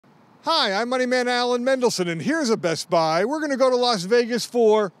Hi, I'm Moneyman Alan Mendelson, and here's a Best Buy. We're going to go to Las Vegas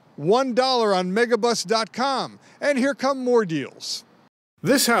for $1 on megabus.com, and here come more deals.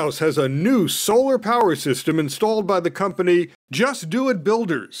 This house has a new solar power system installed by the company Just Do It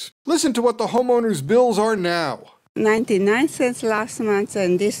Builders. Listen to what the homeowner's bills are now. 99 cents last month,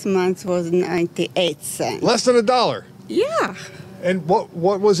 and this month was 98 cents. Less than $1. Yeah. And what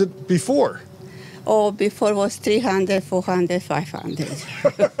was it before? Oh, before was 300, 400, 500.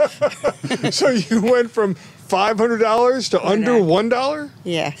 So you went from $500 to under $1?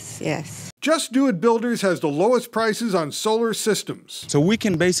 Yes, yes. Just Do It Builders has the lowest prices on solar systems. So we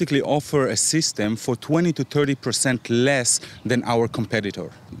can basically offer a system for 20 to 30% less than our competitor.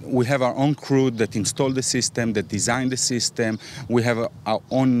 We have our own crew that install the system, that design the system. We have our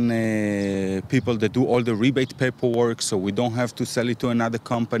own people that do all the rebate paperwork, so we don't have to sell it to another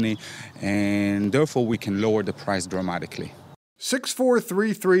company, and therefore we can lower the price dramatically.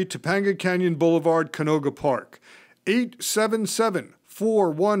 6433 Topanga Canyon Boulevard, Canoga Park.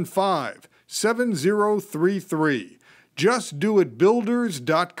 877-415-7033.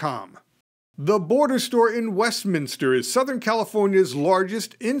 JustDoItBuilders.com. The Border Store in Westminster is Southern California's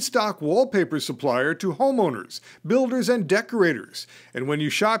largest in-stock wallpaper supplier to homeowners, builders, and decorators. And when you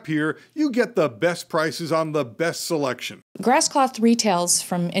shop here, you get the best prices on the best selection. Grass cloth retails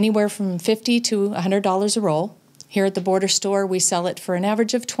from anywhere from $50 to $100 a roll. Here at the Border Store, we sell it for an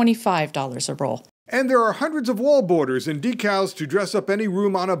average of $25 a roll. And there are hundreds of wall borders and decals to dress up any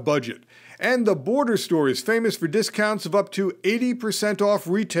room on a budget. And the Border Store is famous for discounts of up to 80% off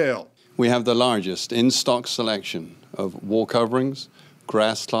retail. We have the largest in-stock selection of wall coverings,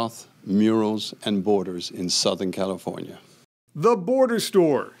 grass cloth, murals, and borders in Southern California. The Border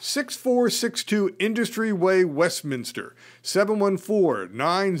Store, 6462 Industry Way, Westminster,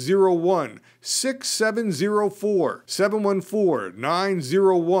 714-901-6704,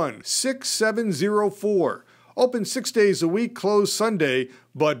 714-901-6704. Open 6 days a week, closed Sunday,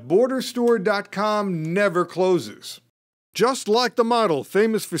 but BorderStore.com never closes. Just Like the Model,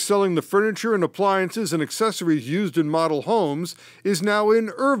 famous for selling the furniture and appliances and accessories used in model homes, is now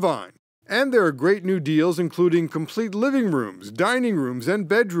in Irvine. And there are great new deals, including complete living rooms, dining rooms, and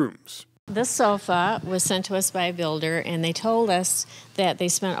bedrooms. This sofa was sent to us by a builder, and they told us that they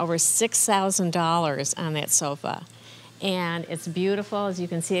spent over $6,000 on that sofa. And it's beautiful. As you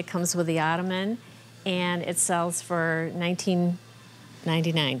can see, it comes with the ottoman, and it sells for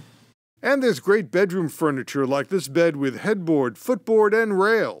 $19.99. And there's great bedroom furniture like this bed with headboard, footboard, and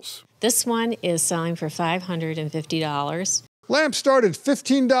rails. This one is selling for $550. Lamps start at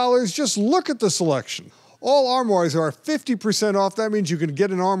 $15. Just look at the selection. All armoires are 50% off. That means you can get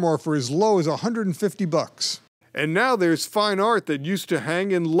an armoire for as low as $150. And now there's fine art that used to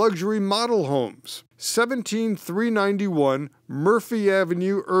hang in luxury model homes. 17391 Murphy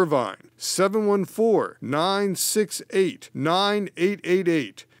Avenue, Irvine.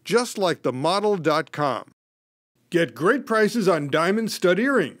 714-968-9888. JustLikeTheModel.com. Get great prices on diamond stud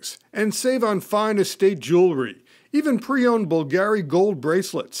earrings and save on fine estate jewelry. Even pre-owned Bulgari gold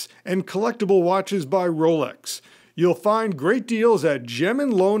bracelets and collectible watches by Rolex. You'll find great deals at Gem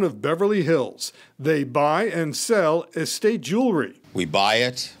 & Loan of Beverly Hills. They buy and sell estate jewelry. We buy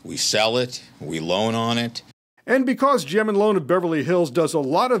it, we sell it, we loan on it. And because Gem & Loan of Beverly Hills does a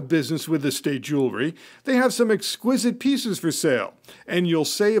lot of business with estate jewelry, they have some exquisite pieces for sale. And you'll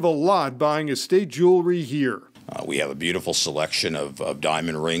save a lot buying estate jewelry here. We have a beautiful selection of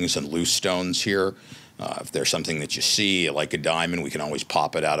diamond rings and loose stones here. If there's something that you see, like a diamond, we can always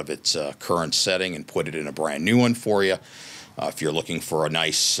pop it out of its current setting and put it in a brand new one for you. If you're looking for a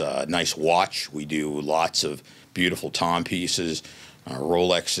nice watch, we do lots of beautiful timepieces,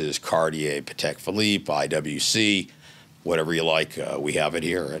 Rolexes, Cartier, Patek Philippe, IWC, whatever you like, we have it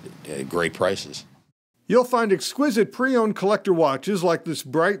here at great prices. You'll find exquisite pre-owned collector watches like this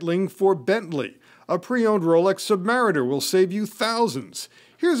Breitling for Bentley. A pre-owned Rolex Submariner will save you thousands.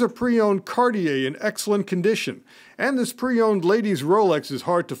 Here's a pre-owned Cartier in excellent condition. And this pre-owned ladies' Rolex is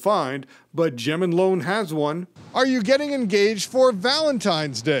hard to find, but Gem & Loan has one. Are you getting engaged for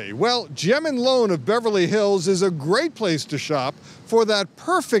Valentine's Day? Well, Gem & Loan of Beverly Hills is a great place to shop for that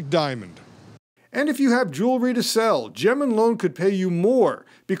perfect diamond. And if you have jewelry to sell, Gem & Loan could pay you more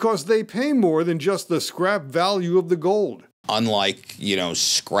because they pay more than just the scrap value of the gold. Unlike,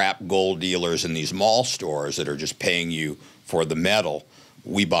 scrap gold dealers in these mall stores that are just paying you for the metal,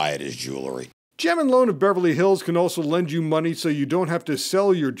 we buy it as jewelry. Gem & Loan of Beverly Hills can also lend you money so you don't have to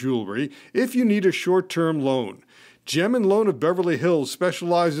sell your jewelry if you need a short-term loan. Gem & Loan of Beverly Hills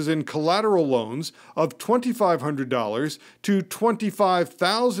specializes in collateral loans of $2,500 to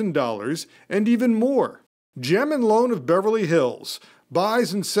 $25,000 and even more. Gem & Loan of Beverly Hills.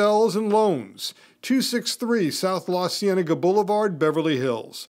 Buys and sells and loans. 263 South La Cienega Boulevard, Beverly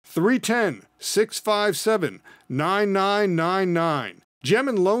Hills. 310-657-9999.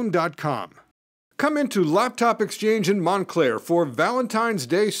 GemandLoan.com. Come into Laptop Exchange in Montclair for Valentine's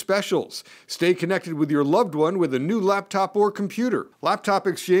Day specials. Stay connected with your loved one with a new laptop or computer. Laptop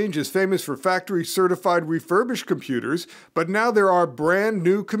Exchange is famous for factory-certified refurbished computers, but now there are brand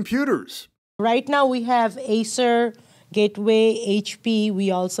new computers. Right now we have Acer, Gateway, HP.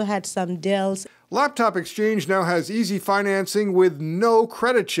 We also had some Dells. Laptop Exchange now has easy financing with no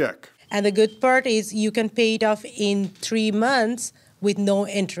credit check. And the good part is you can pay it off in 3 months with no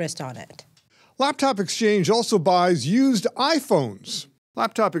interest on it. Laptop Exchange also buys used iPhones.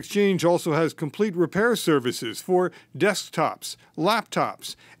 Laptop Exchange also has complete repair services for desktops,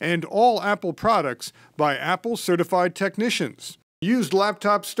 laptops, and all Apple products by Apple certified technicians. Used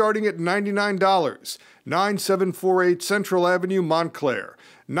laptops starting at $99. 9748 Central Avenue, Montclair.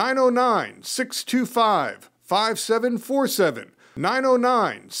 909-625-5747.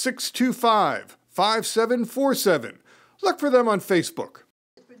 909-625-5747. Look for them on Facebook.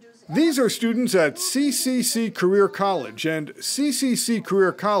 These are students at CCC Career College, and CCC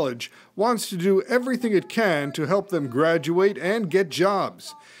Career College wants to do everything it can to help them graduate and get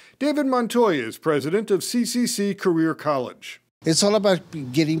jobs. David Montoya is president of CCC Career College. It's all about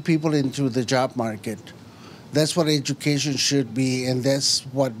getting people into the job market. That's what education should be, and that's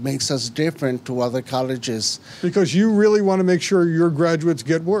what makes us different to other colleges. Because you really want to make sure your graduates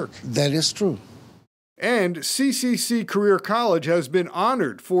get work. That is true. And CCC Career College has been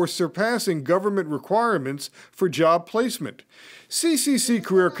honored for surpassing government requirements for job placement. CCC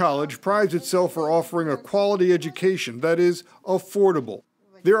Career College prides itself for offering a quality education that is affordable.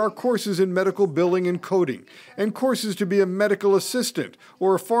 There are courses in medical billing and coding, and courses to be a medical assistant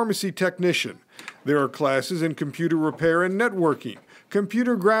or a pharmacy technician. There are classes in computer repair and networking,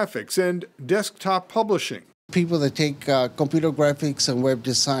 computer graphics, and desktop publishing. People that take computer graphics and web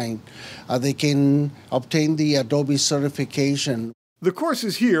design, they can obtain the Adobe certification. The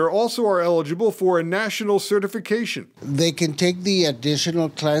courses here also are eligible for a national certification. They can take the additional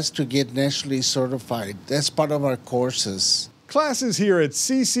class to get nationally certified. That's part of our courses. Classes here at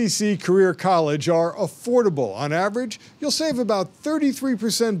CCC Career College are affordable. On average, you'll save about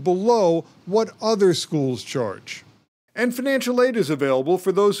 33% below what other schools charge. And financial aid is available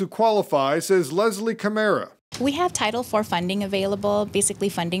for those who qualify, says Leslie Camara. We have Title IV funding available, basically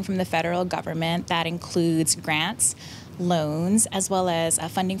funding from the federal government. That includes grants, loans, as well as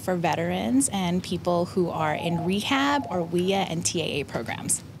funding for veterans and people who are in rehab or WIA and TAA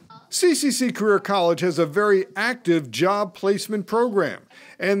programs. CCC Career College has a very active job placement program,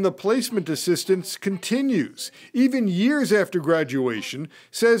 and the placement assistance continues, even years after graduation,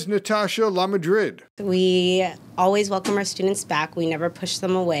 says Natasha Lamadrid. We always welcome our students back. We never push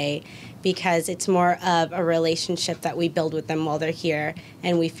them away because it's more of a relationship that we build with them while they're here,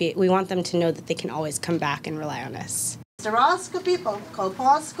 and we want them to know that they can always come back and rely on us. The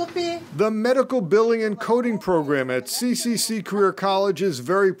medical billing and coding program at CCC Career College is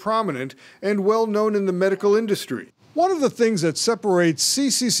very prominent and well known in the medical industry. One of the things that separates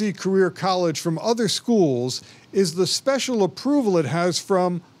CCC Career College from other schools is the special approval it has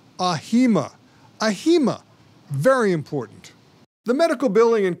from AHIMA. AHIMA, very important. The medical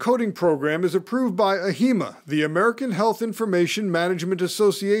billing and coding program is approved by AHIMA, the American Health Information Management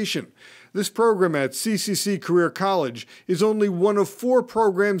Association. This program at CCC Career College is only one of 4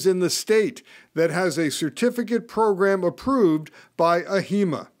 programs in the state that has a certificate program approved by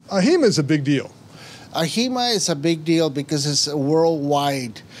AHIMA. AHIMA is a big deal. AHIMA is a big deal because it's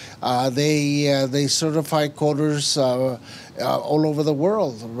worldwide. They certify coders all over the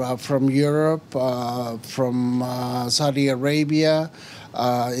world, from Europe, from Saudi Arabia,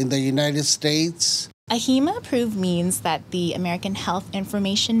 in the United States. AHIMA approved means that the American Health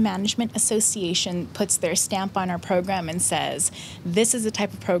Information Management Association puts their stamp on our program and says, this is the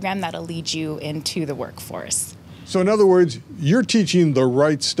type of program that'll lead you into the workforce. So in other words, you're teaching the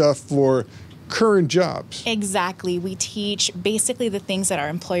right stuff for current jobs. Exactly. We teach basically the things that our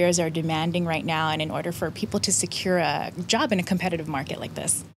employers are demanding right now, and in order for people to secure a job in a competitive market like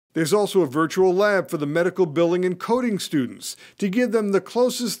this. There's also a virtual lab for the medical billing and coding students to give them the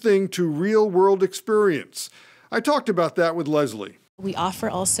closest thing to real-world experience. I talked about that with Leslie. We offer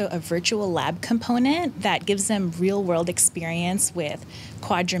also a virtual lab component that gives them real-world experience with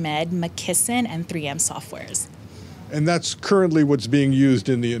Quadramed, McKesson, and 3M softwares. And that's currently what's being used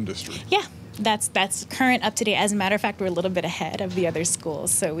in the industry. Yeah. That's current, up to date. As a matter of fact, we're a little bit ahead of the other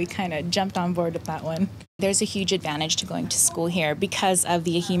schools, so we kind of jumped on board with that one. There's a huge advantage to going to school here because of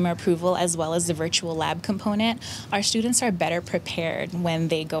the AHEMA approval as well as the virtual lab component. Our students are better prepared when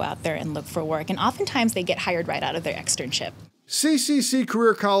they go out there and look for work, and oftentimes they get hired right out of their externship. CCC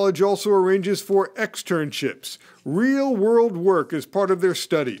Career College also arranges for externships, real-world work as part of their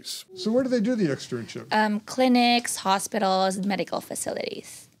studies. So where do they do the externship? Clinics, hospitals, medical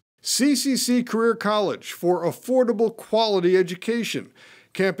facilities. CCC Career College for affordable quality education.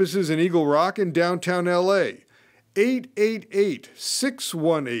 Campuses in Eagle Rock and downtown LA.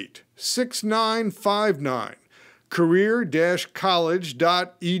 888-618-6959.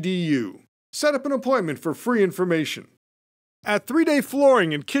 career-college.edu. Set up an appointment for free information. At 3-Day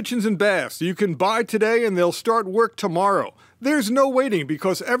Flooring and Kitchens and Baths, you can buy today and they'll start work tomorrow. There's no waiting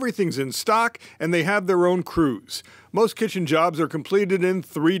because everything's in stock and they have their own crews. Most kitchen jobs are completed in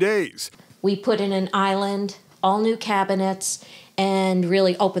 3 days. We put in an island, all new cabinets, and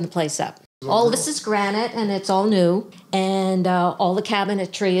really open the place up. All this is granite and it's all new, and all the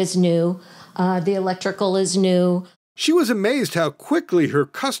cabinetry is new. The electrical is new. She was amazed how quickly her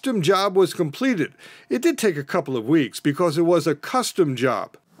custom job was completed. It did take a couple of weeks because it was a custom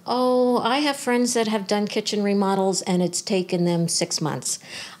job. Oh, I have friends that have done kitchen remodels and it's taken them 6 months.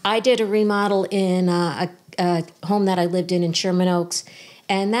 I did a remodel in a home that I lived in Sherman Oaks,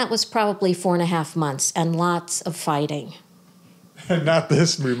 and that was probably 4.5 months and lots of fighting. And not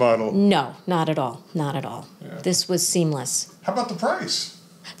this remodel? No, not at all. Not at all. Yeah. This was seamless. How about the price?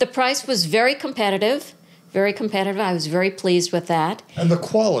 The price was very competitive. Very competitive. I was very pleased with that. And the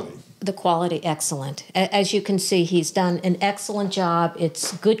quality? The quality, excellent. As you can see, he's done an excellent job.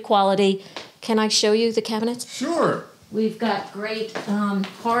 It's good quality. Can I show you the cabinets? Sure. We've got great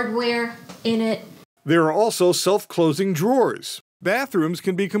hardware in it. There are also self-closing drawers. Bathrooms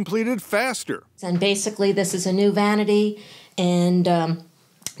can be completed faster. And basically, this is a new vanity and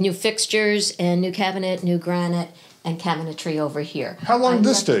new fixtures and new cabinet, new granite, and cabinetry over here. How long did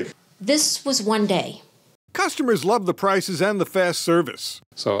this take? This was 1 day. Customers love the prices and the fast service.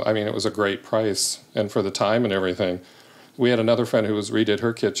 So, I mean, it was a great price, and for the time and everything. We had another friend who redid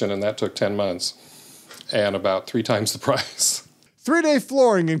her kitchen, and that took 10 months, and about 3 times the price. 3-Day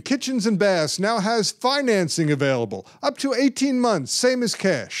Flooring and Kitchens and Baths now has financing available, up to 18 months, same as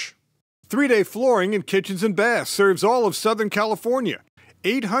cash. 3-Day Flooring and Kitchens and Baths serves all of Southern California.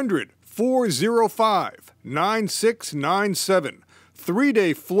 800-405-9697.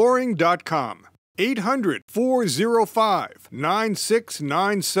 3dayflooring.com.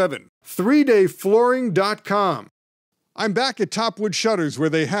 800-405-9697. 3dayflooring.com. I'm back at Topwood Shutters where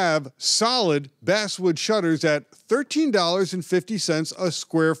they have solid basswood shutters at $13.50 a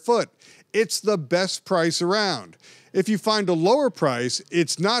square foot. It's the best price around. If you find a lower price,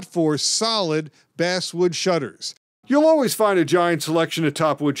 it's not for solid basswood shutters. You'll always find a giant selection of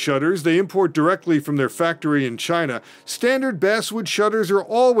Topwood shutters. They import directly from their factory in China. Standard basswood shutters are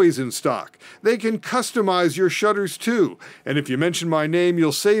always in stock. They can customize your shutters too. And if you mention my name,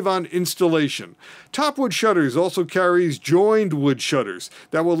 you'll save on installation. Topwood Shutters also carries joined wood shutters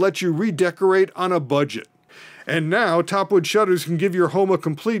that will let you redecorate on a budget. And now, Topwood Shutters can give your home a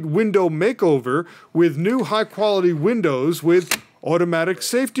complete window makeover with new high-quality windows with automatic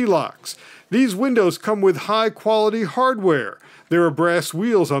safety locks. These windows come with high-quality hardware. There are brass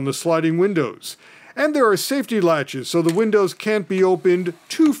wheels on the sliding windows. And there are safety latches so the windows can't be opened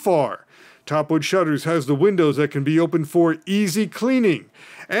too far. Topwood Shutters has the windows that can be opened for easy cleaning.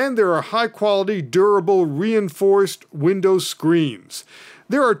 And there are high-quality, durable, reinforced window screens.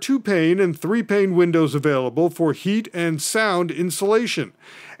 There are 2-pane and 3-pane windows available for heat and sound insulation.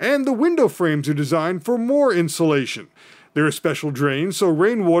 And the window frames are designed for more insulation. There are special drains so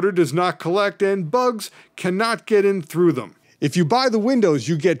rainwater does not collect and bugs cannot get in through them. If you buy the windows,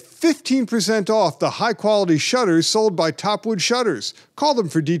 you get 15% off the high-quality shutters sold by Topwood Shutters. Call them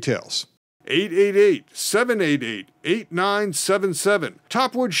for details. 888-788-8977.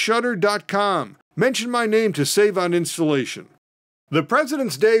 TopwoodShutter.com. Mention my name to save on installation. The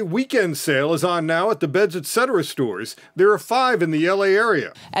President's Day weekend sale is on now at the Beds Etc. stores. There are 5 in the LA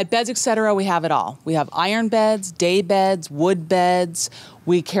area. At Beds Etc. we have it all. We have iron beds, day beds, wood beds.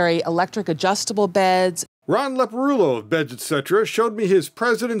 We carry electric adjustable beds. Ron Leporullo of Beds Etc. showed me his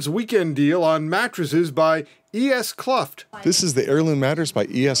President's Weekend deal on mattresses by E.S. Cluft. This is the Heirloom Mattress by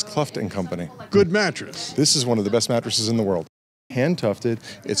E.S. Cluft & Company. Good mattress. This is one of the best mattresses in the world. Hand tufted,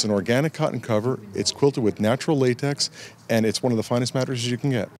 it's an organic cotton cover, it's quilted with natural latex, and it's one of the finest mattresses you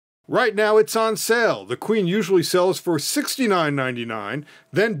can get. Right now it's on sale. The Queen usually sells for $69.99,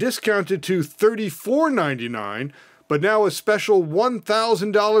 then discounted to $34.99, But now a special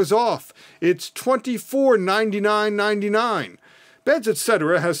 $1,000 off. It's $24.99.99. Beds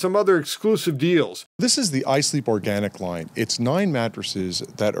Etc. has some other exclusive deals. This is the iSleep Organic line. It's 9 mattresses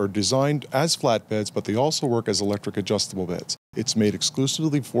that are designed as flat beds, but they also work as electric adjustable beds. It's made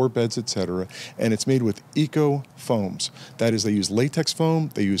exclusively for Beds Etc., and it's made with eco foams. That is, they use latex foam,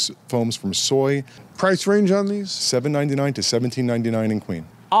 they use foams from soy. Price range on these? $7.99 to $17.99 in queen.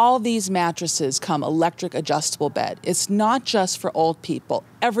 All these mattresses come electric adjustable bed. It's not just for old people.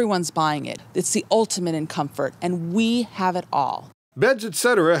 Everyone's buying it. It's the ultimate in comfort, and we have it all. Beds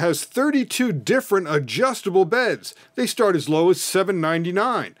Etc. has 32 different adjustable beds. They start as low as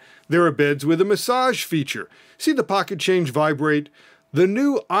 $7.99. There are beds with a massage feature. See the pocket change vibrate? The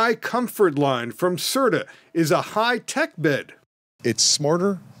new iComfort line from Serta is a high-tech bed. It's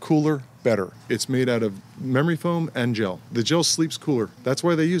smarter, cooler, better. It's made out of memory foam and gel. The gel sleeps cooler. That's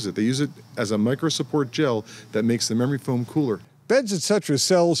why they use it. They use it as a micro-support gel that makes the memory foam cooler. Beds Etc.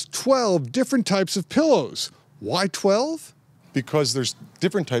 sells 12 different types of pillows. Why 12? Because there's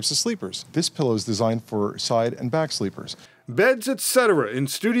different types of sleepers. This pillow is designed for side and back sleepers. Beds Etc. in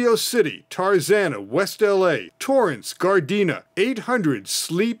Studio City, Tarzana, West LA, Torrance, Gardena,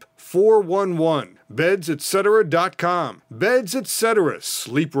 800-SLEEP-411. BedsEtc.com. Beds Etc.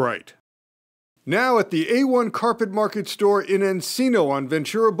 Sleep right. Now at the A1 Carpet Market store in Encino on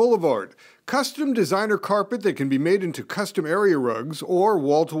Ventura Boulevard. Custom designer carpet that can be made into custom area rugs or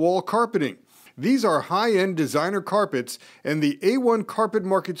wall-to-wall carpeting. These are high-end designer carpets, and the A1 Carpet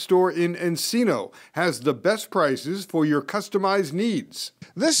Market store in Encino has the best prices for your customized needs.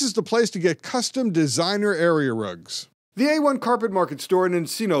 This is the place to get custom designer area rugs. The A1 Carpet Market store in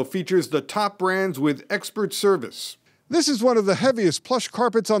Encino features the top brands with expert service. This is one of the heaviest plush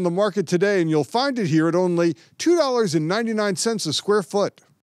carpets on the market today, and you'll find it here at only $2.99 a square foot.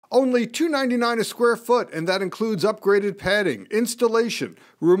 Only $2.99 a square foot, and that includes upgraded padding, installation,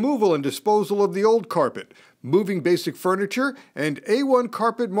 removal and disposal of the old carpet, moving basic furniture, and A1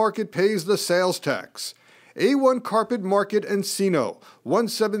 Carpet Market pays the sales tax. A1 Carpet Market Encino,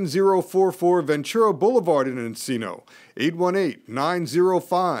 17044 Ventura Boulevard in Encino,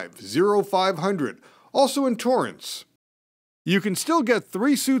 818-905-0500, also in Torrance. You can still get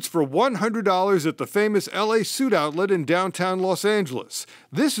 3 suits for $100 at the famous LA Suit Outlet in downtown Los Angeles.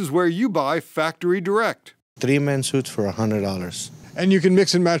 This is where you buy factory direct. 3 men's suits for $100. And you can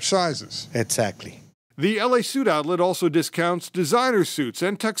mix and match sizes. Exactly. The LA Suit Outlet also discounts designer suits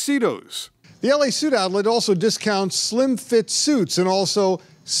and tuxedos. The LA Suit Outlet also discounts slim fit suits and also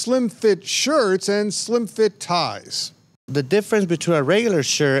slim fit shirts and slim fit ties. The difference between a regular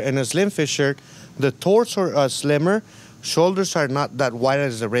shirt and a slim fit shirt, the torso are slimmer, shoulders are not that wide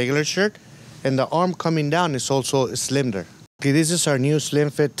as a regular shirt, and the arm coming down is also slimmer. Okay, this is our new slim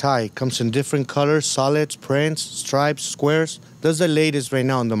fit tie. Comes in different colors, solids, prints, stripes, squares. That's the latest right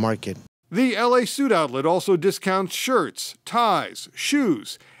now on the market. The LA Suit Outlet also discounts shirts, ties,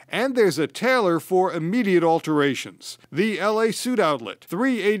 shoes, and there's a tailor for immediate alterations. The LA Suit Outlet,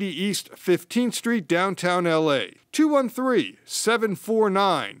 380 East 15th Street, downtown LA,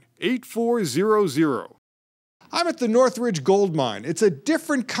 213-749-8400. I'm at the Northridge Gold Mine. It's a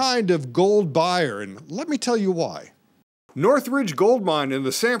different kind of gold buyer, and let me tell you why. Northridge Gold Mine in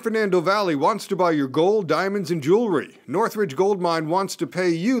the San Fernando Valley wants to buy your gold, diamonds, and jewelry. Northridge Gold Mine wants to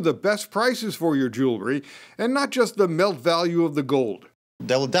pay you the best prices for your jewelry, and not just the melt value of the gold.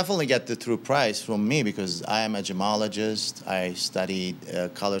 They will definitely get the true price from me because I am a gemologist. I study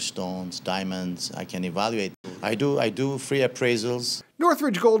color stones, diamonds. I can evaluate. I do free appraisals.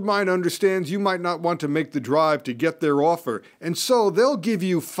 Northridge Gold Mine understands you might not want to make the drive to get their offer, and so they'll give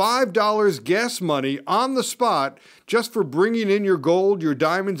you $5 gas money on the spot just for bringing in your gold, your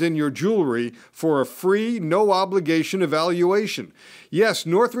diamonds, and your jewelry for a free, no-obligation evaluation. Yes,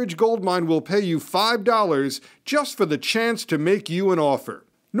 Northridge Gold Mine will pay you $5 just for the chance to make you an offer.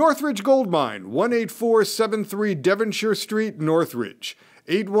 Northridge Gold Mine, 18473 Devonshire Street, Northridge,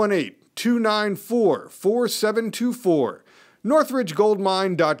 818-294-4724.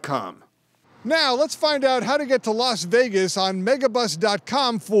 NorthridgeGoldMine.com. Now let's find out how to get to Las Vegas on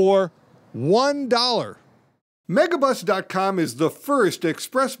Megabus.com for $1. Megabus.com is the first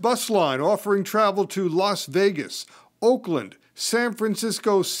express bus line offering travel to Las Vegas, Oakland, San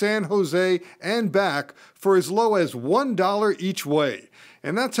Francisco, San Jose, and back for as low as $1 each way.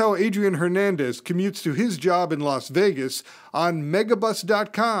 And that's how Adrian Hernandez commutes to his job in Las Vegas on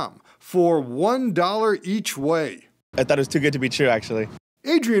Megabus.com for $1 each way. I thought it was too good to be true, actually.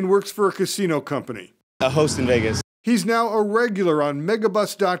 Adrian works for a casino company. A host in Vegas. He's now a regular on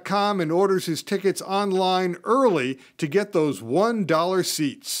Megabus.com and orders his tickets online early to get those $1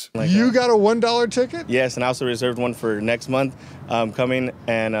 seats. You got a $1 ticket? Yes, and I also reserved one for next month coming,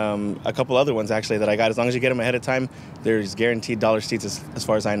 and a couple other ones actually that I got. As long as you get them ahead of time, there's guaranteed dollar seats as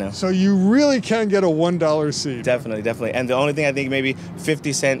far as I know. So you really can get a $1 seat. Definitely, definitely. And the only thing I think maybe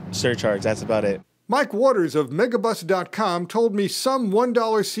 50-cent surcharge, that's about it. Mike Waters of Megabus.com told me some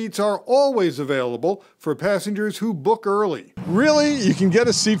 $1 seats are always available for passengers who book early. Really? You can get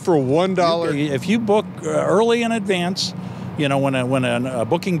a seat for $1? If you book early in advance, you know, when a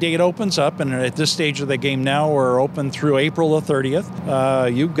booking date opens up, and at this stage of the game now, we're open through April the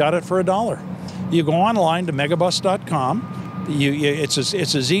 30th, you've got it for $1. You go online to Megabus.com. It's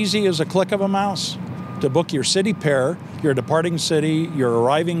as easy as a click of a mouse to book your city pair, your departing city, your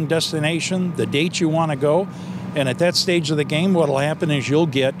arriving destination, the date you want to go. And at that stage of the game, what will happen is you'll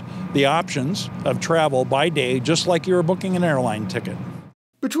get the options of travel by day, just like you were booking an airline ticket.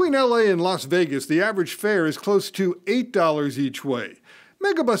 Between LA and Las Vegas, the average fare is close to $8 each way.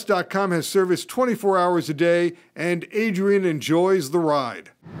 Megabus.com has service 24 hours a day, and Adrian enjoys the ride.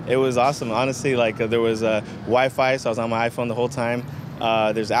 It was awesome, honestly. Like there was Wi-Fi, so I was on my iPhone the whole time.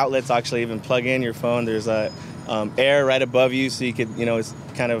 There's outlets to actually even plug in your phone. There's air right above you, so you could, you know, it's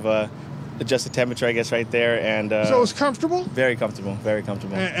kind of adjust the temperature, I guess, right there. And so it's comfortable? Very comfortable, very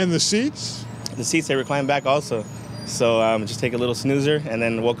comfortable. And the seats? The seats, they recline back also. So just take a little snoozer, and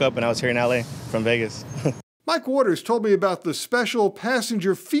then woke up and I was here in LA from Vegas. Mike Waters told me about the special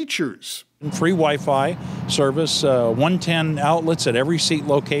passenger features. Free Wi-Fi service, 110 outlets at every seat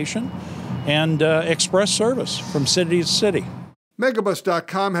location, and express service from city to city.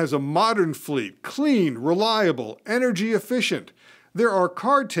 Megabus.com has a modern fleet, clean, reliable, energy efficient. There are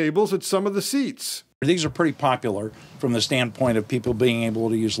card tables at some of the seats. These are pretty popular from the standpoint of people being able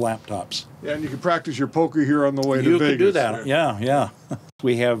to use laptops. Yeah, and you can practice your poker here on the way to You Vegas. can do that, yeah.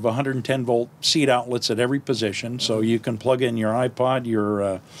 We have 110-volt seat outlets at every position, so you can plug in your iPod,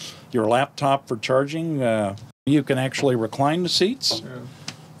 your laptop for charging. You can actually recline the seats.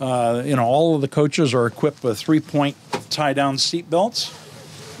 Yeah. You know, all of the coaches are equipped with 3-point tie-down seat belts,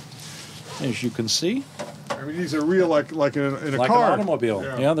 as you can see. I mean, these are real, like in a like car. An automobile.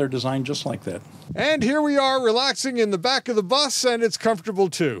 Yeah, they're designed just like that. And here we are relaxing in the back of the bus, and it's comfortable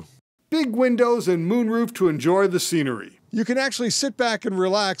too. Big windows and moonroof to enjoy the scenery. You can actually sit back and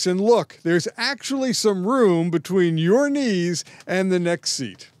relax, and look, there's actually some room between your knees and the next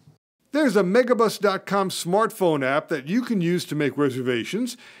seat. There's a Megabus.com smartphone app that you can use to make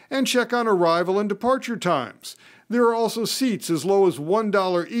reservations and check on arrival and departure times. There are also seats as low as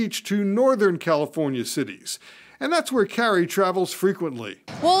 $1 each to Northern California cities. And that's where Carrie travels frequently.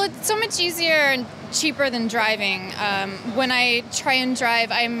 Well, it's so much easier and cheaper than driving. When I try and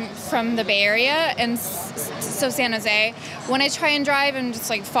drive, I'm from the Bay Area, and so San Jose. When I try and drive, I'm just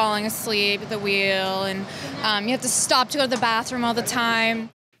like falling asleep at the wheel, and you have to stop to go to the bathroom all the time.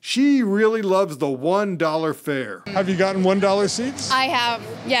 She really loves the $1 fare. Have you gotten $1 seats? I have,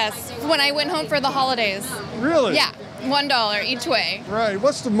 yes. When I went home for the holidays. Really? Yeah, $1 each way. Right.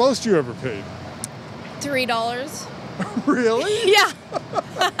 What's the most you ever paid? $3. Really? Yeah.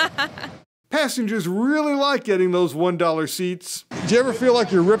 Passengers really like getting those $1 seats. Do you ever feel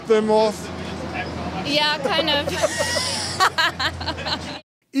like you ripped them off? Yeah, kind of.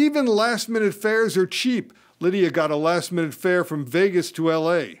 Even last-minute fares are cheap. Lydia got a last-minute fare from Vegas to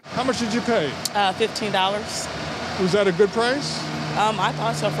L.A. How much did you pay? $15. Was that a good price? I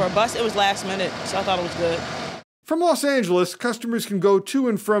thought so. For a bus, it was last minute, so I thought it was good. From Los Angeles, customers can go to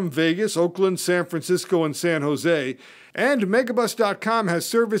and from Vegas, Oakland, San Francisco, and San Jose. And Megabus.com has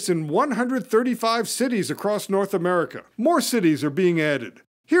service in 135 cities across North America. More cities are being added.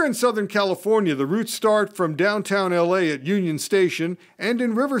 Here in Southern California, the routes start from downtown LA at Union Station and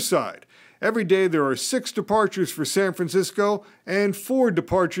in Riverside. Every day there are 6 departures for San Francisco and 4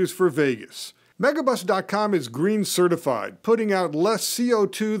 departures for Vegas. Megabus.com is green certified, putting out less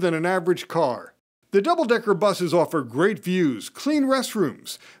CO2 than an average car. The double-decker buses offer great views, clean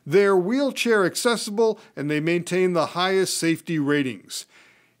restrooms. They're wheelchair accessible and they maintain the highest safety ratings.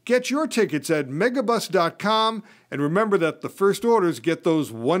 Get your tickets at Megabus.com and remember that the first orders get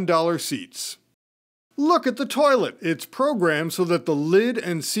those $1 seats. Look at the toilet. It's programmed so that the lid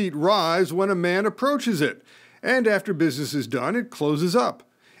and seat rise when a man approaches it. And after business is done, it closes up.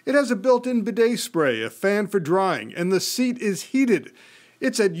 It has a built-in bidet spray, a fan for drying, and the seat is heated.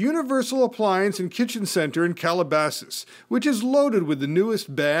 It's at Universal Appliance and Kitchen Center in Calabasas, which is loaded with the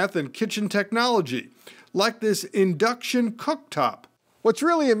newest bath and kitchen technology, like this induction cooktop. What's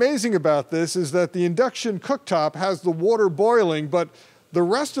really amazing about this is that the induction cooktop has the water boiling, but the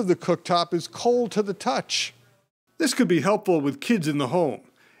rest of the cooktop is cold to the touch. This could be helpful with kids in the home.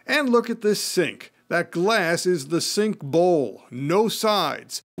 And look at this sink. That glass is the sink bowl, no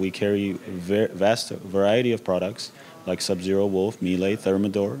sides. We carry a vast variety of products like Sub-Zero, Wolf, Miele,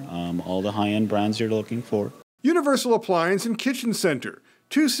 Thermador, all the high-end brands you're looking for. Universal Appliance and Kitchen Center,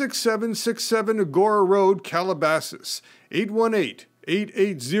 26767 Agora Road, Calabasas,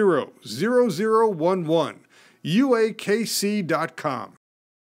 818-880-0011, uakc.com.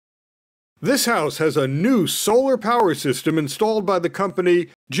 This house has a new solar power system installed by the company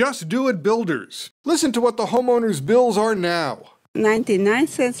Just Do It Builders. Listen to what the homeowner's bills are now. 99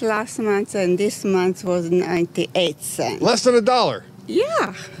 cents last month, and this month was 98 cents. Less than $1.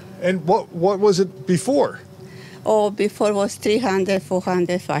 Yeah. And what was it before? Oh, before was 300,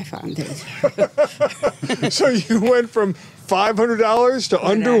 400, 500. So you went from $500 to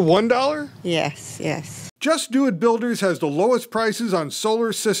under $1? Yes, yes. Just Do It Builders has the lowest prices on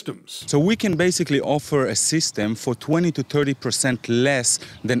solar systems. So we can basically offer a system for 20 to 30% less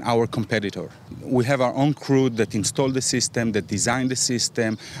than our competitor. We have our own crew that install the system, that design the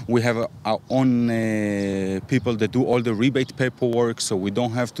system. We have our own people that do all the rebate paperwork, so we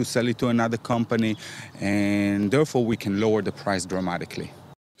don't have to sell it to another company, and therefore we can lower the price dramatically.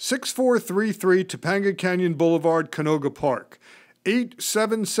 6433 Topanga Canyon Boulevard, Canoga Park,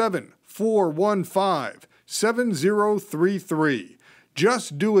 877-415-7033.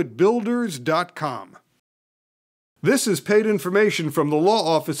 JustDoItBuilders.com. This is paid information from the law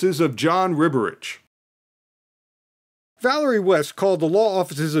offices of John Ribberich. Valerie West called the law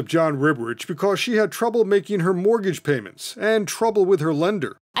offices of John Ribberich because she had trouble making her mortgage payments and trouble with her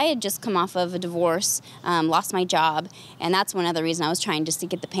lender. I had just come off of a divorce, lost my job, and that's one other reason I was trying just to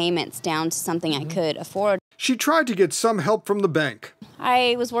get the payments down to something I could afford. She tried to get some help from the bank.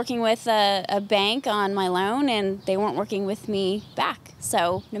 I was working with a bank on my loan, and they weren't working with me back.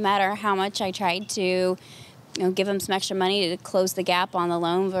 So no matter how much I tried to give them some extra money to close the gap on the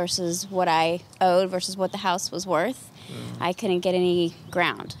loan versus what I owed versus what the house was worth, I couldn't get any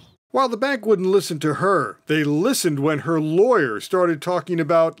ground. While the bank wouldn't listen to her, they listened when her lawyer started talking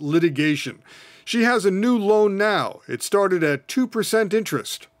about litigation. She has a new loan now. It started at 2%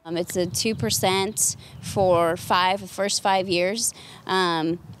 interest. It's a 2% for the first 5 years,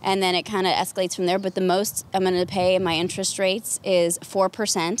 and then it kind of escalates from there. But the most I'm going to pay in my interest rates is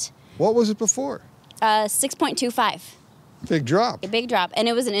 4%. What was it before? 6.25. Big drop. A big drop. And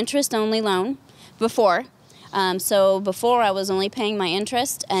it was an interest-only loan before. So before I was only paying my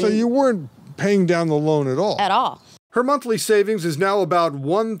interest. And so you weren't paying down the loan at all? At all. Her monthly savings is now about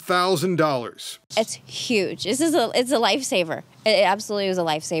 $1,000. It's huge. It's a lifesaver. It absolutely was a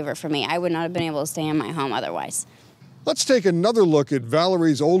lifesaver for me. I would not have been able to stay in my home otherwise. Let's take another look at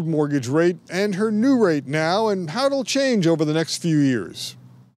Valerie's old mortgage rate and her new rate now and how it'll change over the next few years.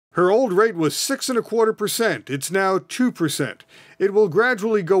 Her old rate was 6.25%. It's now 2%. It will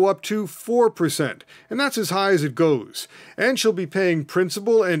gradually go up to 4%, and that's as high as it goes. And she'll be paying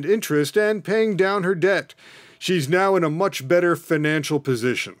principal and interest and paying down her debt. She's now in a much better financial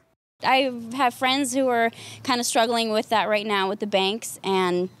position. I have friends who are kind of struggling with that right now with the banks,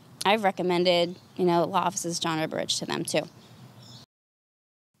 and I've recommended, law offices John Ribberich to them too.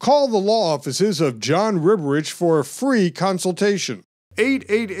 Call the law offices of John Ribberich for a free consultation.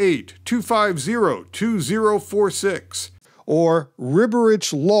 888-250-2046 or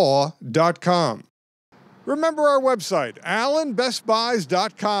ribberichlaw.com. Remember our website,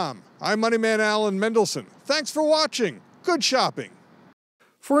 allenbestbuys.com. I'm Moneyman Alan Mendelson. Thanks for watching. Good shopping.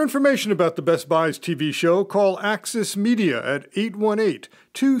 For information about the Best Buys TV show, call Axis Media at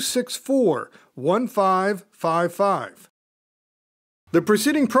 818-264-1555. The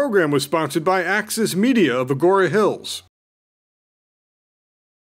preceding program was sponsored by Axis Media of Agora Hills.